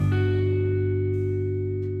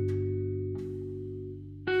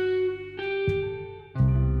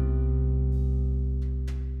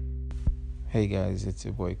Hey guys, it's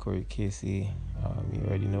your boy Corey Casey. You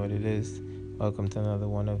already know what it is. Welcome to another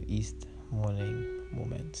one of East Morning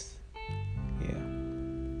Moments. Yeah,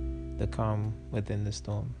 the calm within the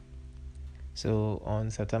storm. So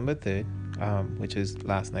on September 3rd, which is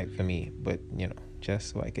last night for me, but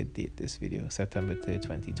just so I could date this video, September 3rd,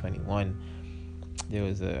 2021, there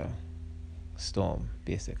was a storm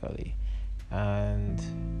basically. And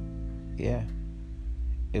yeah,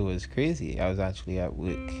 it was crazy. I was actually at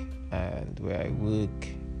work, and where I work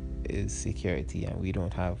is security, and we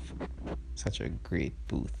don't have such a great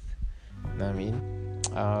booth. You know what I mean?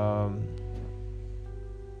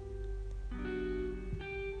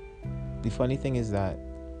 The funny thing is that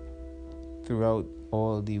throughout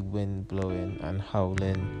all the wind blowing and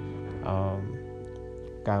howling,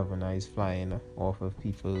 galvanized flying off of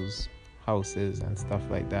people's houses and stuff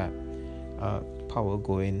like that, power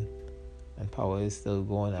going, and power is still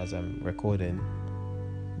going as I'm recording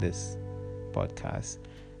this podcast.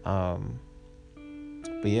 But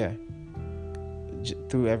yeah,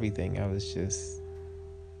 through everything, I was just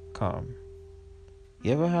calm.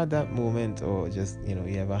 You ever had that moment, or just,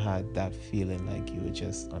 you ever had that feeling like you were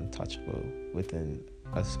just untouchable within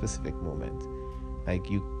a specific moment? Like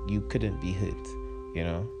you couldn't be hit,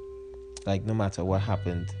 Like no matter what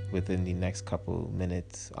happened within the next couple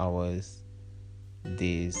minutes, hours,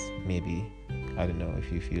 days, maybe. I don't know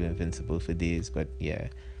if you feel invincible for days, but yeah.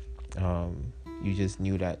 You just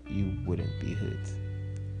knew that you wouldn't be hurt.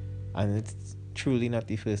 And it's truly not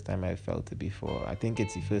the first time I felt it before. I think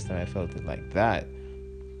it's the first time I felt it like that,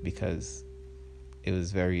 because it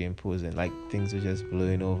was very imposing. Like things were just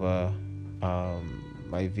blowing over.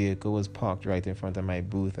 My vehicle was parked right in front of my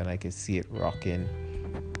booth, and I could see it rocking.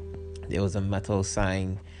 There was a metal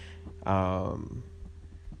sign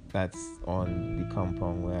that's on the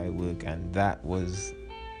compound where I work, and that was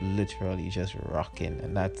literally just rocking.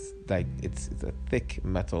 And that's like it's a thick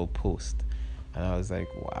metal post, and I was like,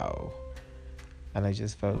 wow. And I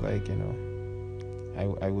just felt like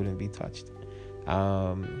I wouldn't be touched.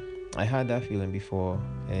 I had that feeling before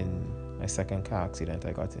in my second car accident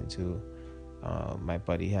I got into. My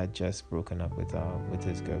buddy had just broken up with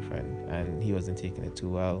his girlfriend, and he wasn't taking it too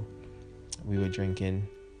well. We were drinking.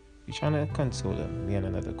 We trying to console him, me and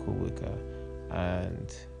another co-worker,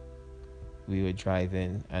 and we were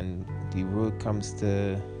driving, and the road comes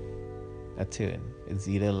to a turn. It's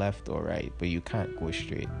either left or right, but you can't go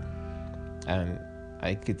straight. And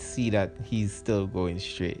I could see that he's still going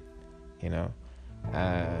straight,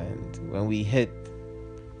 And when we hit,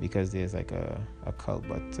 because there's like a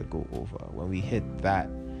culvert to go over, when we hit that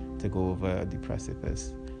to go over the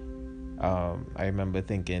precipice, I remember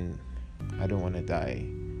thinking, I don't want to die.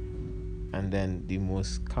 And then the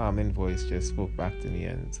most calming voice just spoke back to me,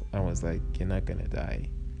 and I was like, you're not gonna die.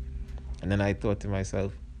 And then I thought to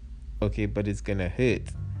myself, okay, but it's gonna hurt.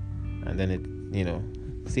 And then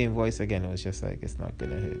it, same voice again. It was just like, it's not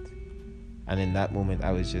gonna hurt. And in that moment,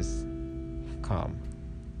 I was just calm.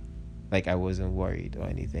 Like I wasn't worried or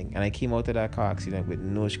anything. And I came out of that car accident with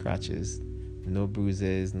no scratches, no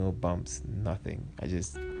bruises, no bumps, nothing. I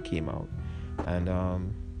just came out. And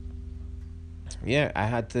yeah, I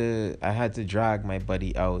had to drag my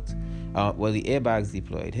buddy out. Well, the airbags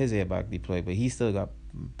deployed. His airbag deployed, but he still got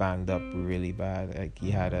banged up really bad. Like he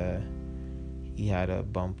had a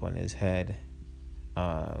bump on his head.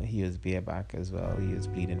 He was bareback as well. He was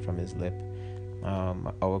bleeding from his lip.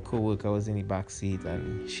 Our co-worker was in the back seat,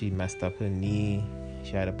 and she messed up her knee.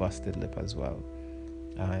 She had a busted lip as well.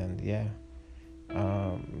 And yeah,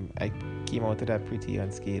 I came out of that pretty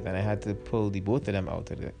unscathed, and I had to pull the both of them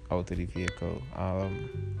out of the vehicle.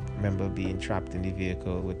 Remember being trapped in the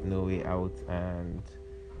vehicle with no way out, and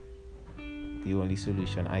the only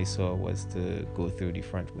solution I saw was to go through the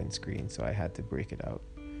front windscreen, so I had to break it out.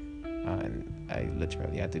 And I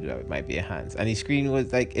literally had to do that with my bare hands. And the screen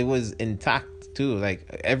was like, it was intact too.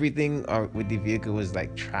 Like everything with the vehicle was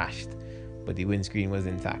like trashed, but the windscreen was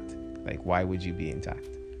intact. Like, why would you be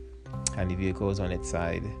intact? And the vehicle was on its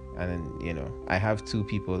side, and then I have two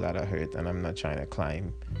people that are hurt, and I'm not trying to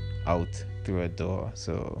climb out through a door,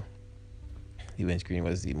 so the windscreen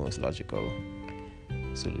was the most logical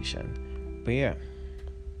solution. But yeah,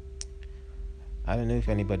 I don't know if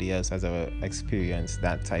anybody else has ever experienced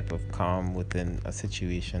that type of calm within a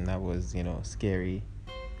situation that was scary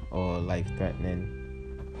or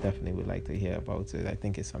life-threatening. Definitely would like to hear about it. I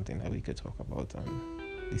think it's something that we could talk about on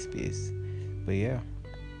the space. But yeah,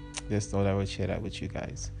 just thought I would share that with you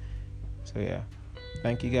guys. So yeah,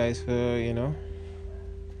 thank you guys for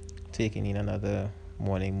taking in another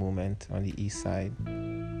morning moment on the east side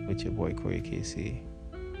with your boy Corey Casey.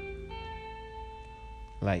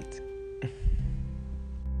 Light.